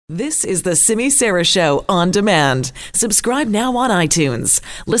This is the Simi Sara Show on demand. Subscribe now on iTunes.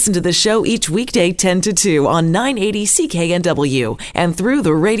 Listen to the show each weekday 10 to 2 on 980 CKNW and through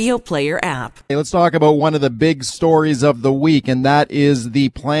the Radio Player app. Hey, let's talk about one of the big stories of the week, and that is the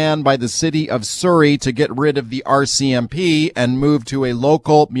plan by the city of Surrey to get rid of the RCMP and move to a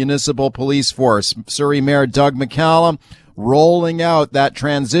local municipal police force. Surrey Mayor Doug McCallum rolling out that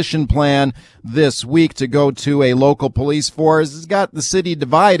transition plan this week to go to a local police force. It's got the city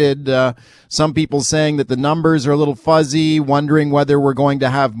divided. Some people saying that the numbers are a little fuzzy, wondering whether we're going to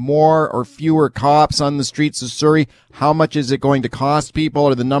have more or fewer cops on the streets of Surrey. How much is it going to cost people?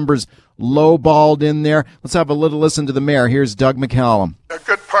 Are the numbers lowballed in there? Let's have a little listen to the mayor. Here's Doug McCallum. A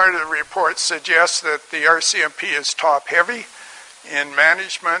good part of the report suggests that the RCMP is top heavy in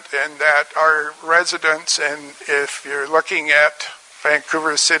management, and that our residents, and if you're looking at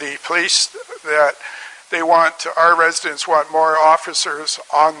Vancouver City Police, that our residents want more officers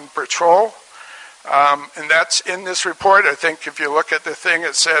on patrol. And that's in this report. I think if you look at the thing,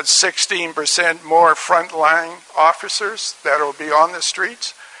 it says 16% more frontline officers that will be on the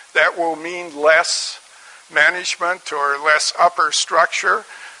streets. That will mean less management or less upper structure.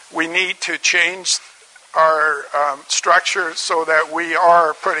 We need to change our structure so that we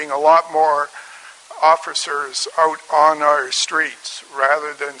are putting a lot more officers out on our streets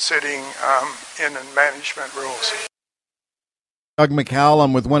rather than sitting in management roles. Doug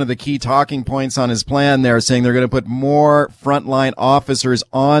McCallum with one of the key talking points on his plan there, saying they're going to put more frontline officers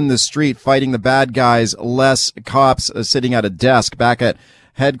on the street fighting the bad guys, less cops sitting at a desk back at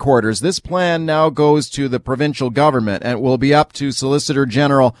headquarters. This plan now goes to the provincial government, and it will be up to Solicitor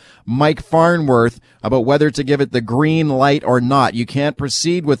General Mike Farnworth about whether to give it the green light or not. You can't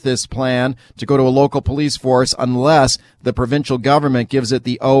proceed with this plan to go to a local police force unless the provincial government gives it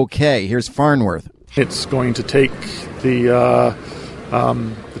the okay. Here's Farnworth. It's going to take the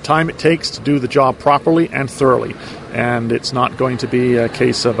time it takes to do the job properly and thoroughly, and it's not going to be a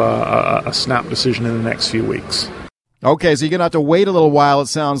case of a snap decision in the next few weeks. Okay, so you're going to have to wait a little while, it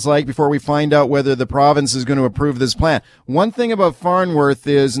sounds like, before we find out whether the province is going to approve this plan. One thing about Farnworth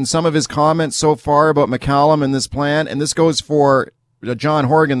is, in some of his comments so far about McCallum and this plan, and this goes for John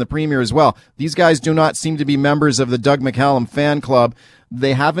Horgan, the Premier, as well, these guys do not seem to be members of the Doug McCallum fan club.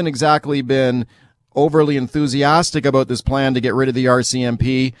 They haven't exactly been overly enthusiastic about this plan to get rid of the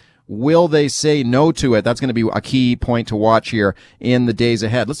RCMP. Will they say no to it? That's going to be a key point to watch here in the days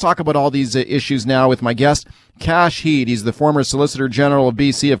ahead. Let's talk about all these issues now with my guest, Kash Heed. He's the former Solicitor General of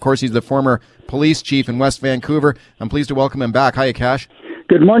BC. Of course, he's the former police chief in West Vancouver. I'm pleased to welcome him back. Hiya, Kash.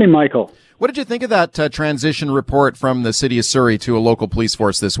 Good morning, Michael. What did you think of that transition report from the city of Surrey to a local police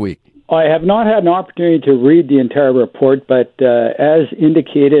force this week? I have not had an opportunity to read the entire report, but as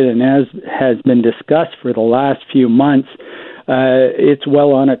indicated and as has been discussed for the last few months, it's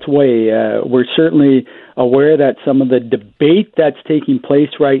well on its way. We're certainly aware that some of the debate that's taking place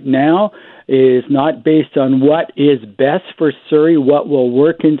right now is not based on what is best for Surrey, what will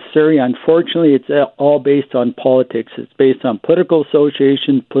work in Surrey. Unfortunately, it's all based on politics. It's based on political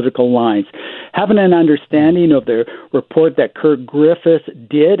associations, political lines. Having an understanding of the report that Kurt Griffiths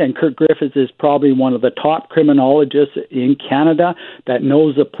did, and Kurt Griffiths is probably one of the top criminologists in Canada that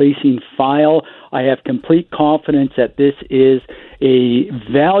knows the policing file, I have complete confidence that this is a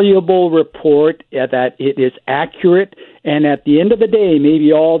valuable report, that it is accurate, and at the end of the day,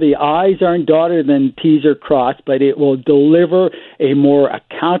 maybe all the I's aren't dotted and T's are crossed, but it will deliver a more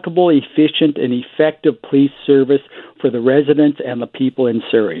accountable, efficient, and effective police service for the residents and the people in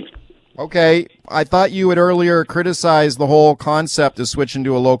Surrey. Okay, I thought you had earlier criticized the whole concept of switching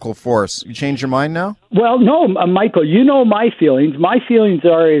to a local force. You changed your mind now? Well, no, Michael, you know my feelings. My feelings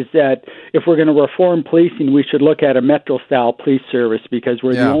is that if we're going to reform policing, we should look at a metro-style police service, because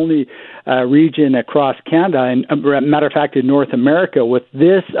we're the only region across Canada, and matter of fact, in North America, with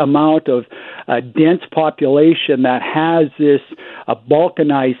this amount of dense population that has this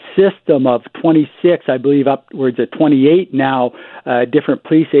balkanized system of 26, I believe upwards of 28 now, different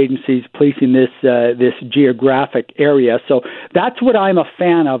police agencies policing this geographic area. So that's what I'm a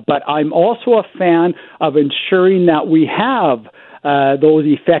fan of, but I'm also a fan of ensuring that we have those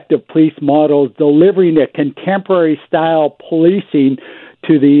effective police models, delivering a contemporary style policing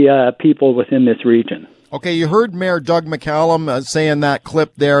to the people within this region. Okay, you heard Mayor Doug McCallum say in that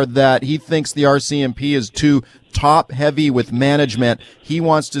clip there that he thinks the RCMP is too top-heavy with management. He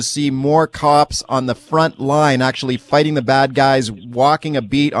wants to see more cops on the front line, actually fighting the bad guys, walking a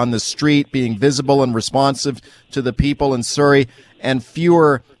beat on the street, being visible and responsive to the people in Surrey, and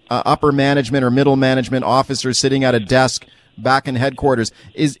fewer upper management or middle management officers sitting at a desk back in headquarters.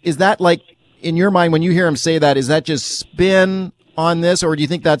 Is that, like, in your mind, when you hear him say that, is that just spin, on this, or do you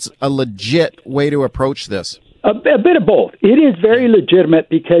think that's a legit way to approach this? A bit of both. It is very legitimate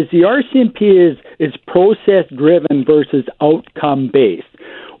because the RCMP is process-driven versus outcome-based.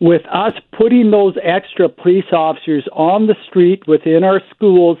 With us putting those extra police officers on the street within our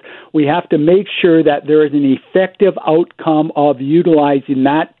schools, we have to make sure that there is an effective outcome of utilizing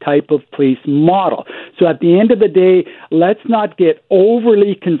that type of police model. So at the end of the day, let's not get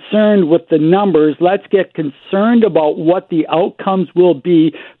overly concerned with the numbers. Let's get concerned about what the outcomes will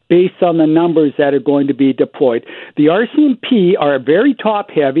be based on the numbers that are going to be deployed. The RCMP are very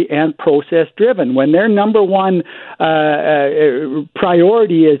top-heavy and process-driven. When their number one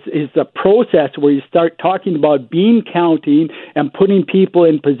priority is the process, where you start talking about bean counting and putting people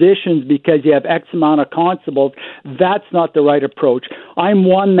in positions because you have X amount of constables, that's not the right approach. I'm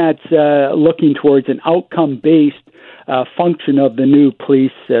one that's looking towards an outcome-based function of the new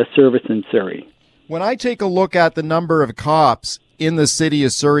police service in Surrey. When I take a look at the number of cops in the city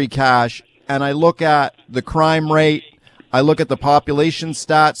of Surrey, Cash, and I look at the crime rate, I look at the population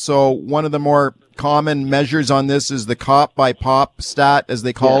stats. So one of the more common measures on this is the cop by pop stat, as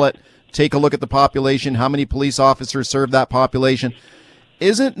they call it. Take a look at the population, how many police officers serve that population.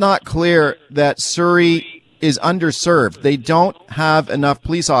 Is it not clear that Surrey is underserved? They don't have enough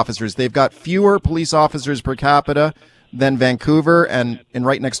police officers. They've got fewer police officers per capita than Vancouver and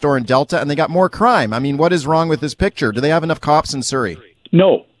right next door in Delta, and they got more crime. I mean, what is wrong with this picture? Do they have enough cops in Surrey?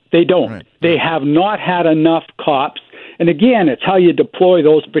 No, they don't. Right. They have not had enough cops. And again, it's how you deploy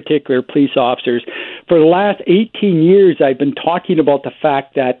those particular police officers. For the last 18 years, I've been talking about the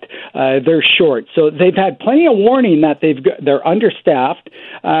fact that they're short. So they've had plenty of warning that they're understaffed.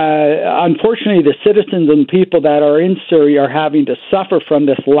 Unfortunately, the citizens and people that are in Surrey are having to suffer from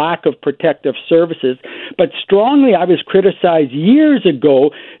this lack of protective services. But strongly, I was criticized years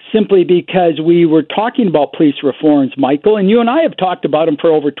ago simply because we were talking about police reforms, Michael, and you and I have talked about them for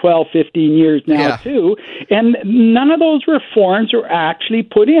over 12, 15 years now, too, and none of those reforms are actually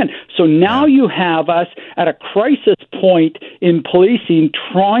put in. So now you have us at a crisis point in policing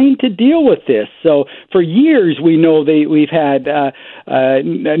trying to deal with this. So for years, we know we've had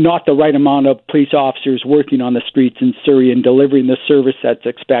not the right amount of police officers working on the streets in Surrey and delivering the service that's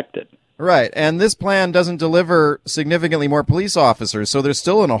expected. Right, and this plan doesn't deliver significantly more police officers, so they're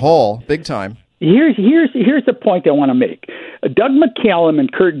still in a hole, big time. Here's the point I want to make. Doug McCallum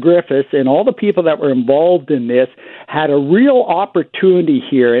and Kurt Griffiths and all the people that were involved in this had a real opportunity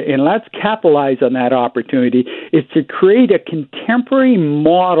here, and let's capitalize on that opportunity, is to create a contemporary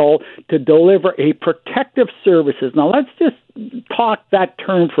model to deliver a protective services. Now, let's just talk that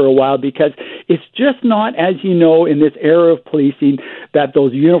term for a while, because it's just not, as you know, in this era of policing, that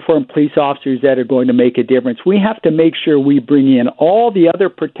those uniformed police officers that are going to make a difference. We have to make sure we bring in all the other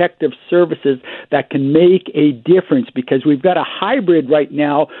protective services that can make a difference, because we've got a hybrid right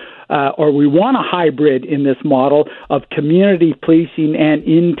now, or we want a hybrid in this model of community policing and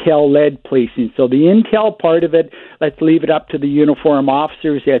intel-led policing. So the intel part of it, let's leave it up to the uniform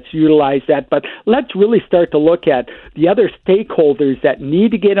officers. Let's utilize that. But let's really start to look at the other stakeholders that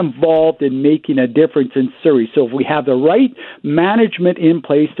need to get involved in making a difference in Surrey. So if we have the right management in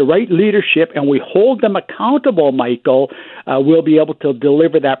place, the right leadership, and we hold them accountable, Michael, we'll be able to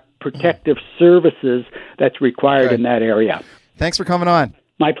deliver that protective services that's required in that area. Thanks for coming on.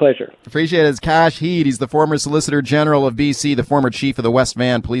 My pleasure. Appreciate it. It's Cash Heed. He's the former Solicitor General of BC, the former Chief of the West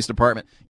Van Police Department.